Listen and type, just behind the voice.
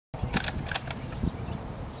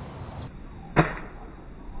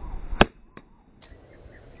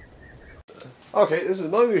Okay, this is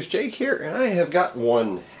Mongoose Jake here, and I have got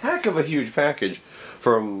one heck of a huge package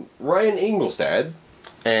from Ryan Ingolstad,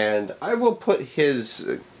 and I will put his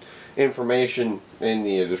information in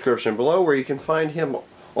the description below where you can find him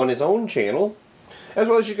on his own channel, as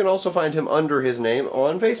well as you can also find him under his name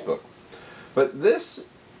on Facebook. But this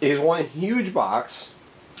is one huge box,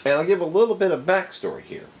 and I'll give a little bit of backstory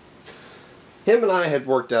here. Him and I had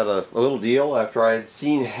worked out a little deal after I had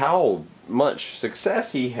seen how much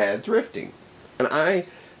success he had thrifting. And I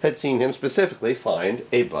had seen him specifically find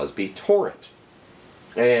a Busby Torrent.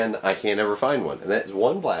 And I can't ever find one. And that's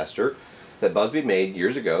one blaster that Busby made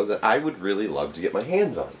years ago that I would really love to get my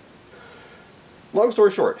hands on. Long story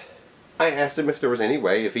short, I asked him if there was any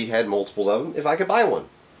way, if he had multiples of them, if I could buy one.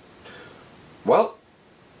 Well,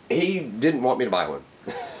 he didn't want me to buy one.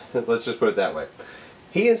 Let's just put it that way.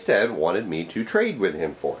 He instead wanted me to trade with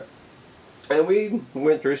him for it. And we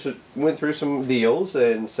went through some deals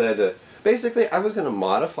and said, basically, I was going to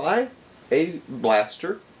modify a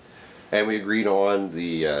blaster, and we agreed on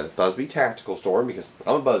the Busby Tactical Storm because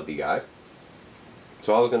I'm a Busby guy.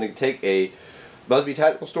 So I was going to take a Busby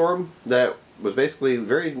Tactical Storm that was basically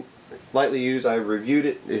very lightly used. I reviewed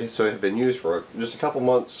it, so it had been used for just a couple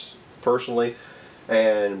months personally,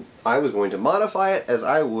 and I was going to modify it as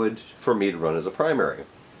I would for me to run as a primary.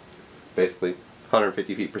 Basically,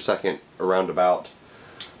 150 feet per second around about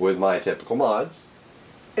with my typical mods,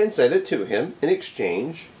 and send it to him in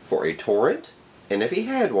exchange for a Torrent, and if he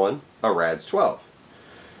had one, a RADS 12.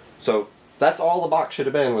 So that's all the box should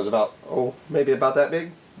have been, was about, oh, maybe about that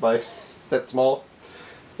big, by that small.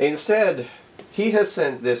 Instead, he has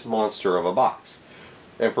sent this monster of a box.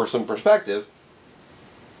 And for some perspective,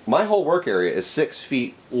 my whole work area is 6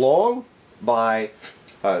 feet long by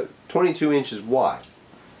 22 inches wide.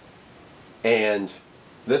 And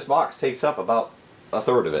this box takes up about a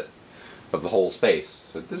third of it, of the whole space.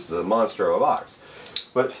 So this is a monster of a box.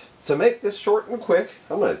 But to make this short and quick,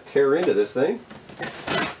 I'm going to tear into this thing.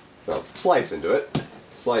 Well, slice into it.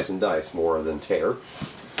 Slice and dice more than tear.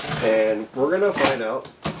 And we're going to find out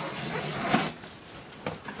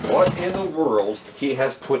what in the world he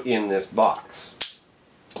has put in this box.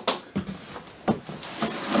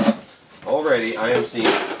 Already I am seeing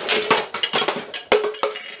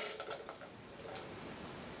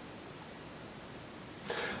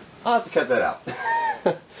I'll have to cut that out.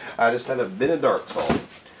 I just had a bin of darts fall.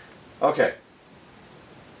 Okay.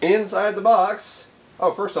 Inside the box.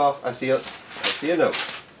 Oh, first off, I see a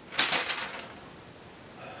note.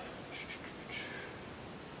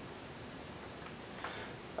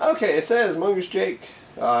 Okay, it says, Mongoose Jake,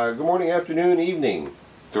 good morning, afternoon, evening.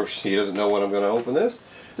 Of course, he doesn't know when I'm going to open this.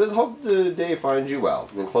 It says, hope the day finds you well.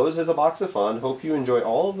 Enclosed is a box of fun. Hope you enjoy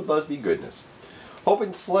all of the Busby goodness.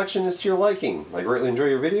 Hoping selection is to your liking. I greatly enjoy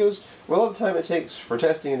your videos. We love the time it takes for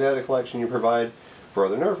testing and data collection you provide for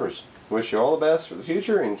other nerfers. Wish you all the best for the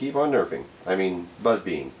future and keep on nerfing. I mean,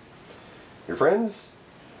 Busbying. Your friends,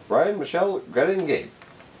 Ryan, Michelle, Greta, and Gabe.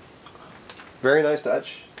 Very nice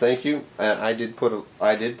touch. Thank you. And I did put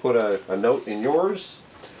a note in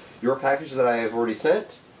your package that I have already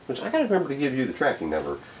sent, which I gotta remember to give you the tracking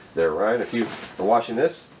number there, Ryan, if you are watching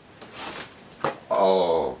this.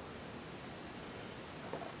 Oh.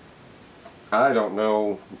 I don't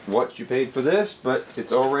know what you paid for this, but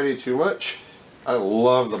it's already too much. I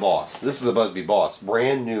love the Boss. This is a Busby Boss,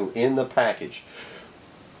 brand new in the package.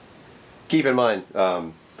 Keep in mind,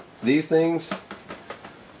 these things,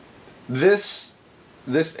 this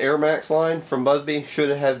Air Max line from Busby should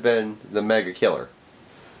have been the Mega Killer.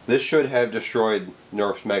 This should have destroyed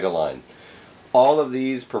Nerf's Mega line. All of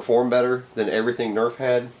these perform better than everything Nerf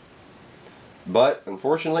had, but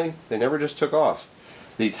unfortunately, they never just took off.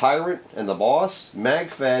 The Tyrant and the Boss,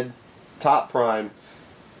 mag-fed, top prime,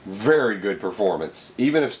 very good performance,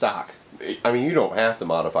 even if stock. I mean, you don't have to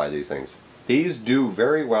modify these things. These do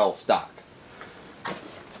very well stock.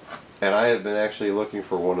 And I have been actually looking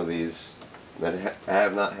for one of these and I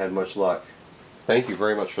have not had much luck. Thank you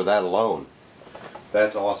very much for that alone.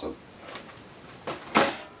 That's awesome.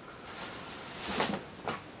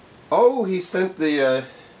 Oh, he sent the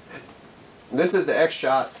this is the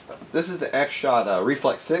X-Shot. This is the X-Shot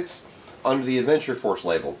Reflex 6 under the Adventure Force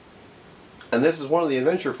label. And this is one of the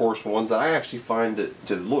Adventure Force ones that I actually find it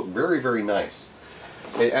to look very, very nice.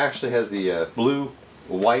 It actually has the blue,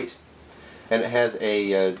 white, and it has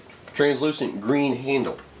a translucent green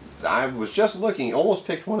handle. I was just looking, almost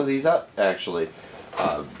picked one of these up actually,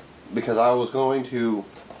 because I was going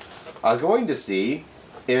to see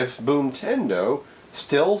if Boomtendo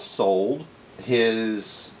still sold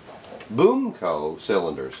his Boomco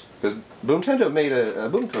cylinders, because Boomtendo made a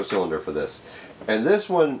Boomco cylinder for this, and this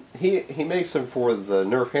one he makes them for the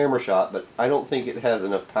Nerf Hammer Shot, but I don't think it has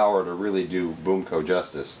enough power to really do Boomco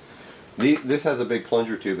justice. This has a big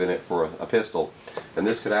plunger tube in it for a pistol, and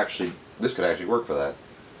this could actually work for that.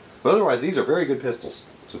 But otherwise, these are very good pistols.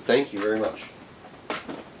 So thank you very much.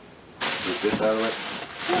 Get this out of it.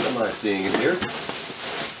 What am I seeing in here?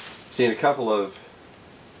 Seeing a couple of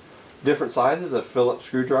different sizes of Phillips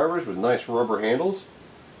screwdrivers with nice rubber handles.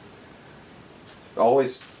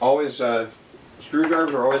 Always,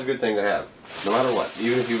 screwdrivers are always a good thing to have, no matter what.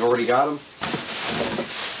 Even if you've already got them.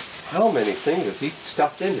 How many things has he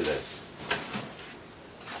stuffed into this?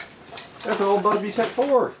 That's an old Busby Tech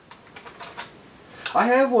 4. I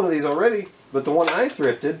have one of these already, but the one I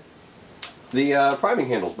thrifted, the priming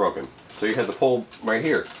handle's broken. So you had to pull right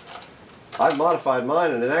here. I've modified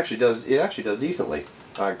mine, and it actually does decently.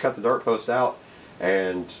 I cut the dart post out,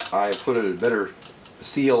 and I put a better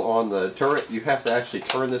seal on the turret. You have to actually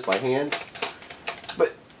turn this by hand,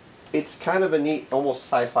 but it's kind of a neat, almost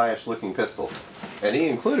sci-fi-ish looking pistol. And he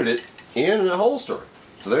included it in a holster.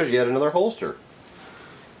 So there's yet another holster.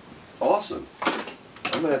 Awesome.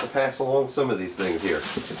 I'm going to have to pass along some of these things here.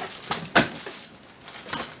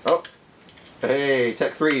 Oh, hey,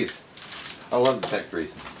 Tech 3s. I love the Tech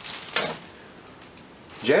 3s.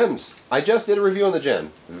 Gems. I just did a review on the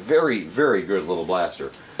Gem. Very, very good little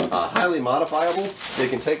blaster. Highly modifiable. They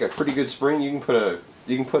can take a pretty good spring. You can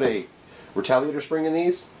put a retaliator spring in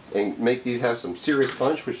these and make these have some serious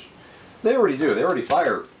punch, which they already do. They already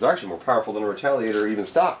fire. They're actually more powerful than a retaliator even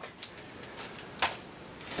stock.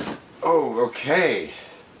 Oh, okay.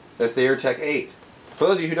 That's the Airtech 8. For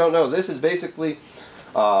those of you who don't know, this is basically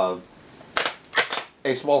a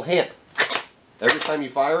small hamp. Every time you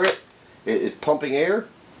fire it, it is pumping air.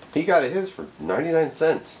 He got his for 99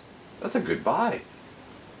 cents. That's a good buy.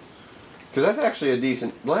 Because that's actually a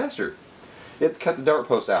decent blaster. You have to cut the dart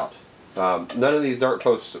posts out. None of these dart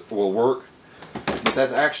posts will work, but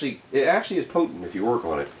it actually is potent if you work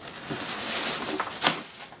on it.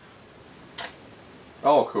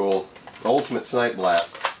 Oh, cool. Ultimate Snipe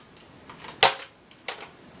Blast.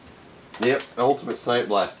 Yep, Ultimate Snipe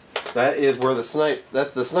Blast. That is where the snipe,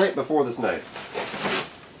 that's the snipe before the snipe.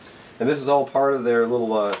 And this is all part of their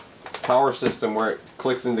little power system where it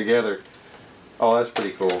clicks in together. Oh, that's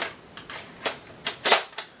pretty cool.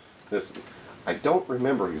 This, I don't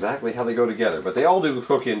remember exactly how they go together, but they all do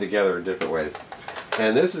hook in together in different ways.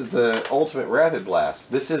 And this is the Ultimate Rapid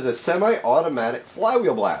Blast. This is a semi-automatic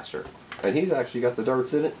flywheel blaster. And he's actually got the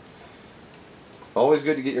darts in it. Always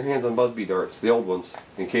good to get your hands on Busby darts, the old ones,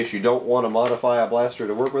 in case you don't want to modify a blaster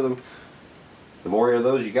to work with them. The more of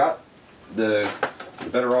those you got, the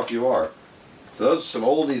better off you are. So those are some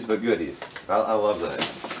oldies but goodies. I love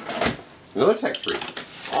that. Another Tech 3.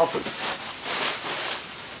 Awesome.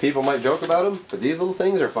 People might joke about them, but these little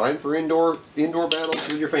things are fine for indoor battles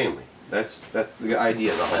with your family. That's the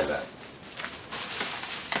idea behind that.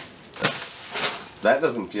 That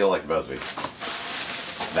doesn't feel like Busby.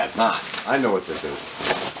 That's not. I know what this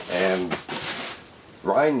is. And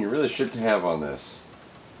Ryan, you really shouldn't have on this.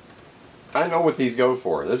 I know what these go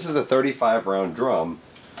for. This is a 35 round drum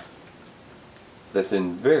that's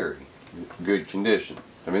in very good condition.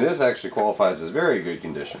 I mean, this actually qualifies as very good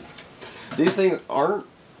condition. These things aren't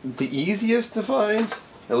the easiest to find,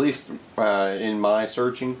 at least in my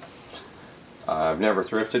searching. I've never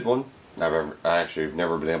thrifted one. I actually have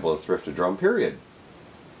never been able to thrift a drum, period.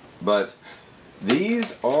 But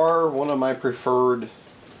these are one of my preferred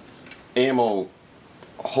ammo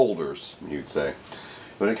holders, you'd say.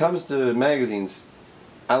 When it comes to magazines,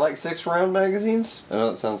 I like 6-round magazines. I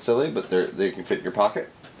know that sounds silly, but they can fit in your pocket.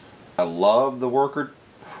 I love the Worker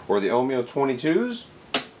or the Omeo 22s,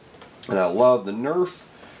 and I love the Nerf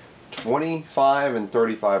 25 and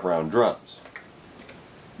 35 round drums.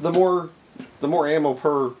 The more ammo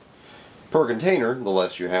per container, the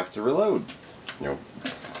less you have to reload. You know,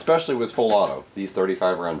 especially with full auto. These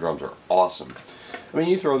 35 round drums are awesome. I mean,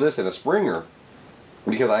 you throw this in a Springer,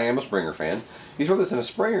 because I am a Springer fan. You throw this in a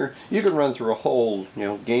Springer, you can run through a whole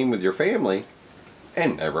game with your family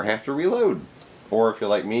and never have to reload. Or if you're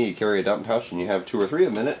like me, you carry a dump pouch and you have 2 or 3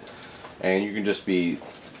 of them in it, and you can just be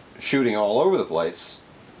shooting all over the place.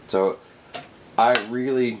 So I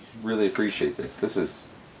really, really appreciate this. This is,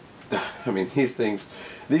 I mean, these things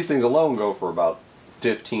alone go for about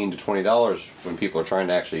 $15 to $20 when people are trying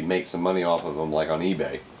to actually make some money off of them, like on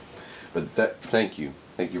eBay. But thank you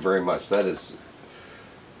very much. That's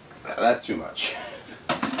too much.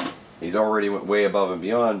 He's already went way above and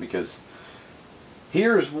beyond, because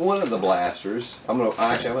here's one of the blasters. I'm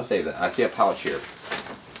gonna save that. I see a pouch here.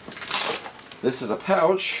 This is a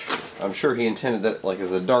pouch I'm sure he intended that like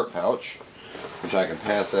as a dart pouch, which I can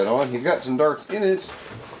pass that on. He's got some darts in it.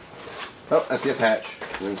 Oh, I see a patch.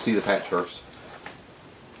 Let's see the patch first.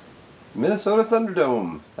 Minnesota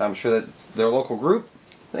Thunderdome. I'm sure that's their local group.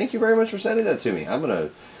 Thank you very much for sending that to me. I'm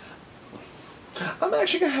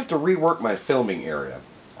actually gonna have to rework my filming area.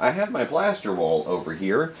 I have my blaster wall over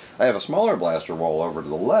here. I have a smaller blaster wall over to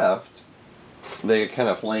the left. They kind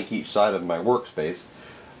of flank each side of my workspace.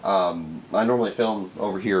 I normally film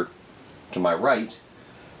over here to my right.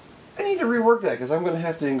 I need to rework that because I'm going to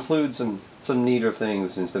have to include some neater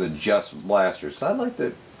things instead of just blasters.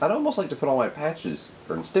 I'd almost like to put all my patches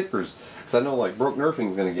or stickers, because I know like Broke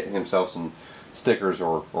Nerfing's going to get himself some stickers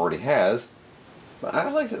or already has. But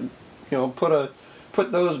I'd like to,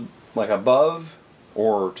 put those like above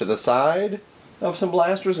or to the side of some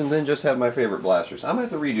blasters, and then just have my favorite blasters. I'm going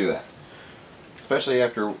to have to redo that, especially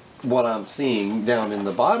after what I'm seeing down in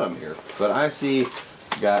the bottom here. But I see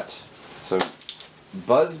got some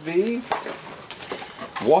Busby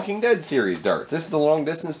Walking Dead series darts. This is the long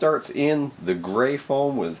distance darts in the gray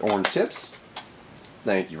foam with orange tips.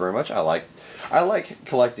 Thank you very much. I like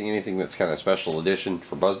collecting anything that's kind of special edition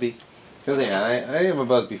for Busby, because yeah, I am a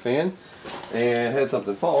Busby fan and had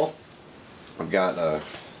something fall. I've got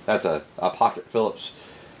that's a pocket Phillips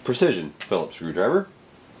precision Phillips screwdriver.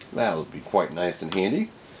 That'll be quite nice and handy,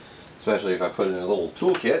 especially if I put it in a little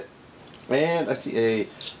toolkit. And I see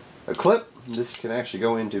a clip. This can actually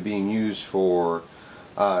go into being used for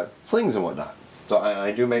slings and whatnot. So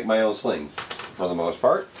I do make my own slings for the most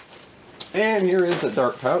part. And here is a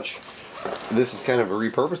dart pouch. This is kind of a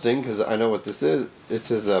repurposing because I know what this is.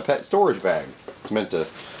 This is a pet storage bag. It's meant to,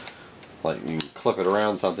 like, you can clip it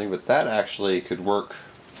around something, but that actually could work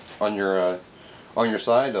on your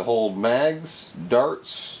side to hold mags,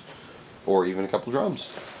 darts, or even a couple drums.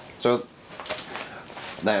 So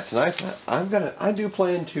that's nice. I do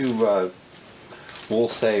plan to, we'll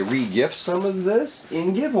say, re-gift some of this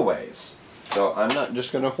in giveaways. So I'm not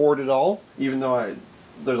just going to hoard it all, even though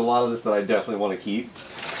there's a lot of this that I definitely want to keep.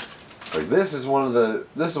 Like this is one of the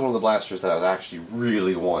blasters that I was actually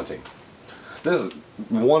really wanting. This is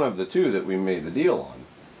one of the two that we made the deal on.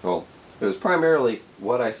 Well, it was primarily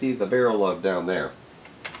what I see the barrel of down there.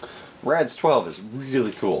 Rads 12 is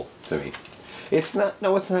really cool to me. It's not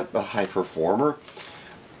a high performer,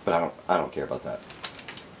 but I don't care about that.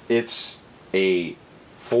 It's a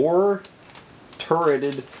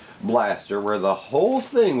 4-turreted blaster where the whole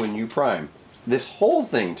thing, when you prime, this whole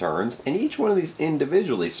thing turns, and each one of these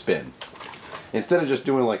individually spin. Instead of just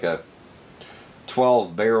doing like a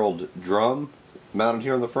 12-barreled drum mounted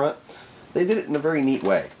here on the front, they did it in a very neat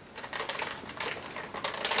way.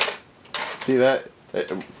 See that?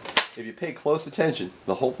 If you pay close attention,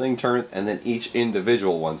 the whole thing turns, and then each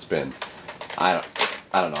individual one spins. I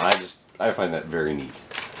don't know. I find that very neat.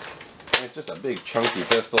 And it's just a big chunky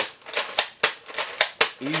pistol,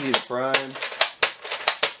 easy to prime.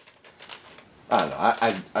 I don't know.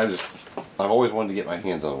 I've always wanted to get my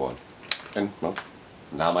hands on one, and well,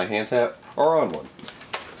 now my hands are on one.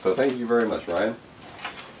 So thank you very much, Ryan.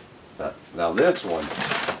 Now this one,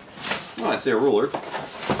 well, I say a ruler.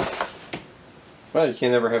 Well, you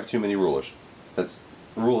can't ever have too many rulers. That's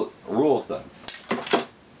rule of thumb.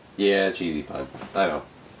 Yeah, cheesy pun. I know,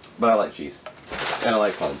 but I like cheese, and I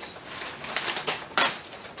like puns.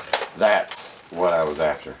 That's what I was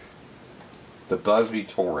after. The Busby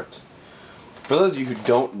Torrent. For those of you who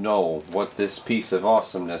don't know what this piece of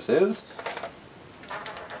awesomeness is,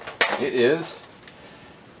 it is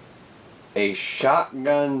a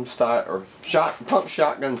shotgun style or pump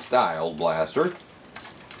shotgun style blaster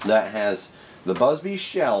that has the Busby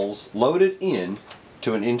shells loaded in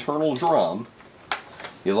to an internal drum.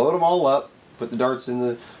 You load them all up, put the darts in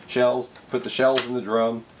the shells, put the shells in the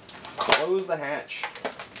drum, close the hatch,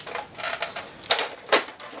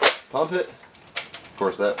 pump it. Of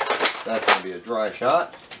course that's going to be a dry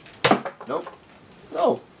shot. Nope.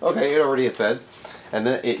 No. Okay, it already had fed. And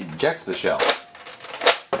then it ejects the shell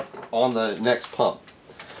on the next pump.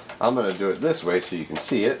 I'm going to do it this way so you can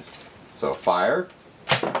see it. So fire.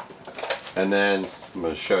 And then I'm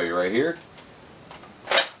going to show you right here.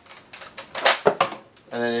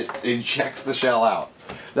 And then it ejects the shell out.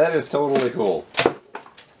 That is totally cool.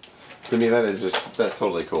 To me, that's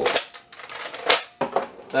totally cool.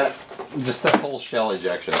 That whole shell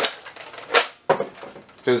ejection.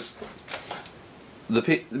 Because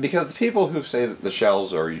the people who say that the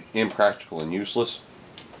shells are impractical and useless,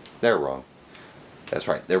 they're wrong. That's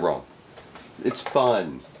right, they're wrong. It's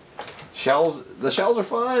fun. The shells are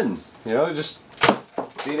fun. You know, just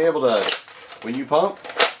being able to, when you pump,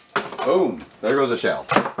 boom, there goes a shell.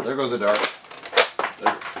 There goes a dart.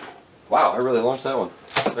 Wow, I really launched that one.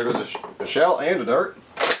 There goes a shell and a dart.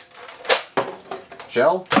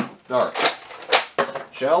 Shell, dart.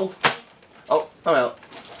 Shell. Oh, I'm out.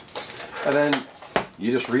 And then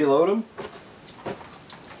you just reload them.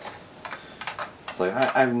 It's like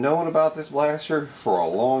I've known about this blaster for a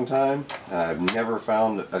long time, and I've never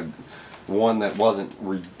found one that wasn't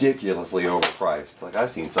ridiculously overpriced. Like I've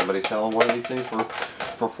seen somebody selling one of these things for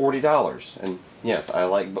 $40, and yes, I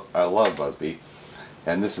love Buzby,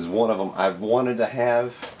 and this is one of them I've wanted to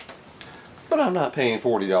have, but I'm not paying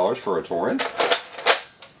 $40 for a Torrent.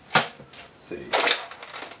 Let's see.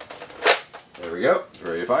 There we go. It's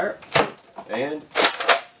ready to fire. And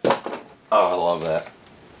oh, I love that.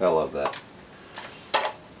 I love that.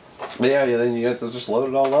 But yeah, then you have to just load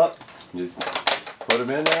it all up. You put them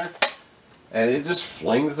in there, and it just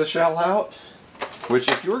flings the shell out. Which,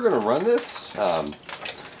 if you were going to run this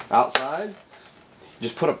outside,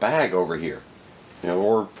 just put a bag over here, you know,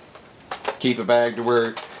 or keep a bag to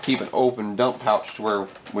where keep an open dump pouch to where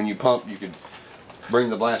when you pump, you could bring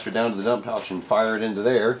the blaster down to the dump pouch and fire it into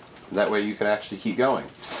there. That way, you can actually keep going.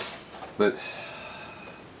 But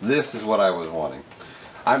this is what I was wanting.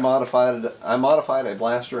 I modified a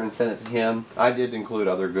blaster and sent it to him. I did include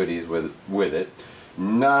other goodies with it,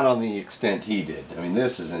 not on the extent he did. I mean,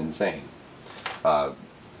 this is insane. I'm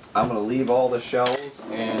going to leave all the shells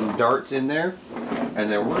and darts in there,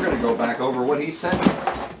 and then we're going to go back over what he sent me.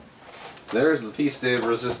 There's the piece de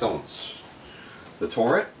resistance, the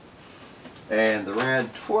Torrent, and the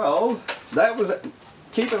Rad 12. That was,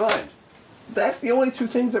 keep in mind, that's the only two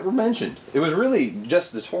things that were mentioned. It was really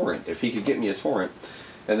just the Torrent, if he could get me a Torrent.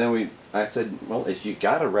 And then I said, well, if you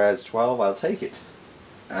got a Rad 12, I'll take it.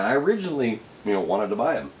 And I originally, wanted to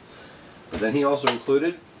buy him. But then he also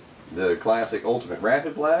included the classic Ultimate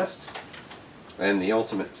Rapid Blast and the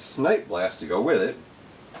Ultimate Snipe Blast to go with it.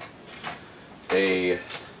 A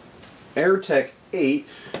Airtech 8,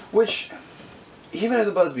 which, even as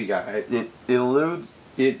a Buzby guy,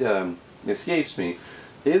 it escapes me.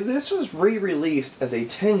 This was re-released as a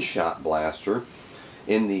 10-shot blaster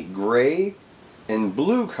in the gray and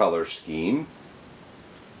blue color scheme,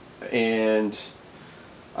 and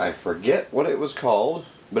I forget what it was called,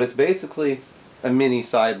 but it's basically a mini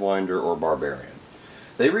Sidewinder or Barbarian.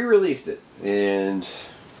 They re-released it, and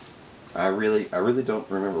I really don't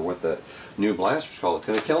remember what the new blaster's called. It's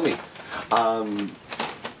gonna kill me.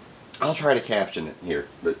 I'll try to caption it here,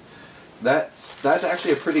 but that's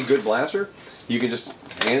actually a pretty good blaster. You can just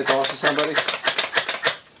hand it off to somebody.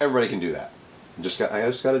 Everybody can do that. I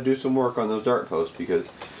just got to do some work on those dart posts, because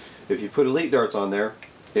if you put elite darts on there,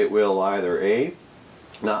 it will either A,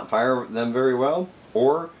 not fire them very well,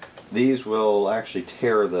 or these will actually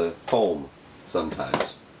tear the foam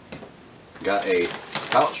sometimes. Got a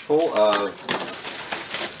pouch full of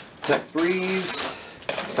Tech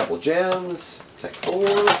 3s, a couple gems, Tech 4.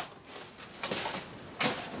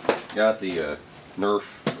 Got the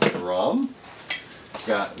Nerf drum.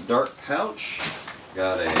 Got a dart pouch.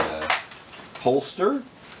 Got a holster.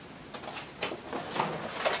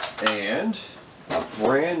 And a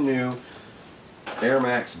brand new Air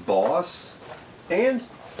Max Boss. And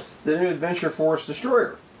the new Adventure Force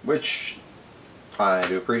Destroyer, which I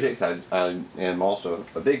do appreciate, because I am also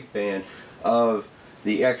a big fan of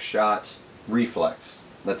the X-Shot Reflex.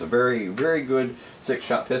 That's a very, very good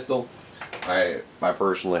 6-shot pistol. I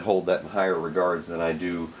personally hold that in higher regards than I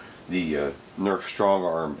do the Nerf Strong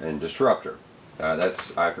Arm and Disruptor.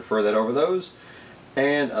 I prefer that over those,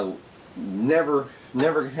 and I'll never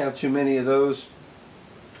have too many of those.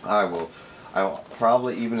 I will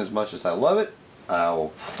probably, even as much as I love it, I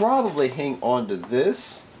will probably hang on to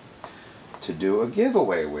this to do a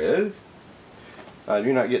giveaway with.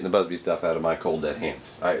 You're not getting the Buzby stuff out of my cold dead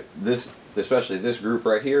hands. Especially this group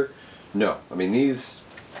right here. No, I mean these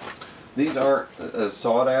aren't as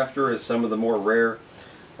sought after as some of the more rare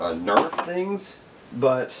Nerf things,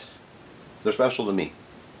 but they're special to me,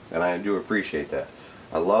 and I do appreciate that.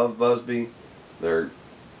 I love Buzby.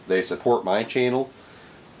 They support my channel.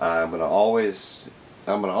 I'm gonna always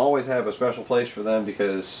have a special place for them,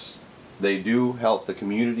 because they do help the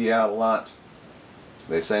community out a lot.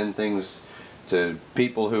 They send things to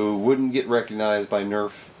people who wouldn't get recognized by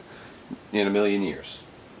Nerf in a million years,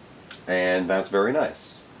 and that's very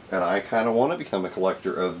nice. And I kind of want to become a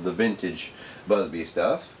collector of the vintage Buzby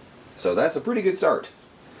stuff, so that's a pretty good start.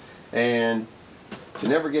 And to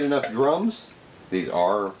never get enough drums, these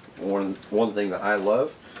are one thing that I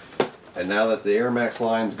love. And now that the Air Max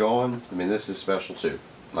line's gone, I mean, this is special too.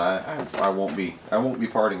 I won't be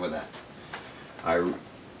parting with that. I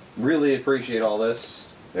really appreciate all this.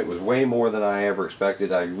 It was way more than I ever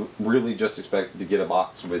expected. I really just expected to get a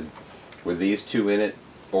box with these two in it,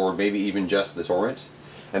 or maybe even just the Torrent.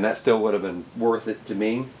 and that still would have been worth it to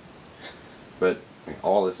me. But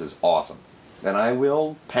all this is awesome. And I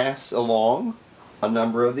will pass along a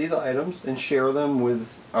number of these items and share them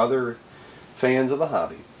with other fans of the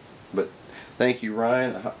hobby. But thank you,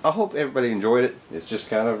 Ryan. I hope everybody enjoyed it. It's just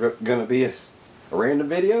kind of going to be a random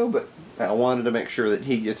video, but I wanted to make sure that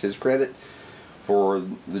he gets his credit for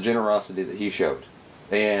the generosity that he showed.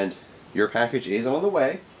 And your package is on the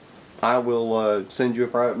way. I will send you a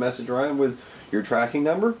private message, Ryan, with your tracking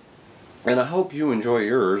number. And I hope you enjoy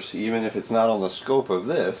yours, even if it's not on the scope of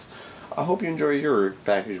this. I hope you enjoy your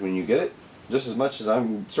package when you get it, just as much as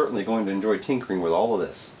I'm certainly going to enjoy tinkering with all of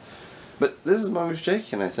this. But this is Mongoose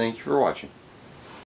Jake, and I thank you for watching.